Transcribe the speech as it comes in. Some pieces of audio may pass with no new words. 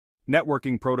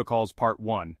Networking Protocols Part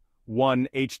 1. 1.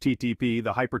 HTTP,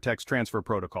 the Hypertext Transfer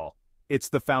Protocol. It's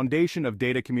the foundation of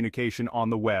data communication on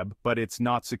the web, but it's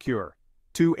not secure.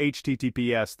 2.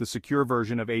 HTTPS, the secure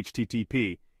version of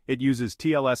HTTP. It uses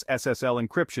TLS/SSL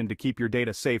encryption to keep your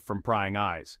data safe from prying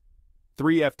eyes.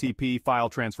 3. FTP, File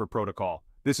Transfer Protocol.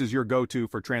 This is your go-to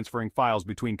for transferring files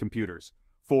between computers.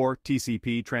 4.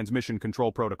 TCP, Transmission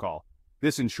Control Protocol.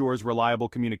 This ensures reliable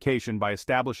communication by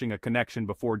establishing a connection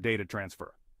before data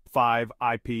transfer. 5.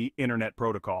 IP, Internet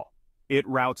Protocol. It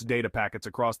routes data packets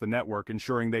across the network,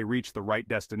 ensuring they reach the right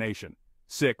destination.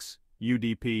 6.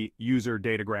 UDP, User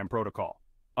Datagram Protocol.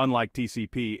 Unlike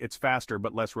TCP, it's faster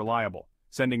but less reliable,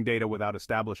 sending data without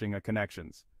establishing a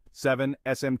connections. 7.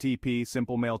 SMTP,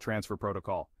 Simple Mail Transfer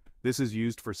Protocol. This is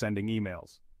used for sending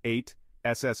emails. 8.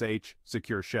 SSH,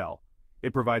 Secure Shell.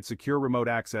 It provides secure remote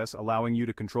access, allowing you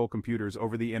to control computers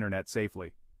over the internet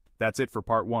safely. That's it for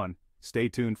Part 1. Stay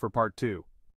tuned for Part 2.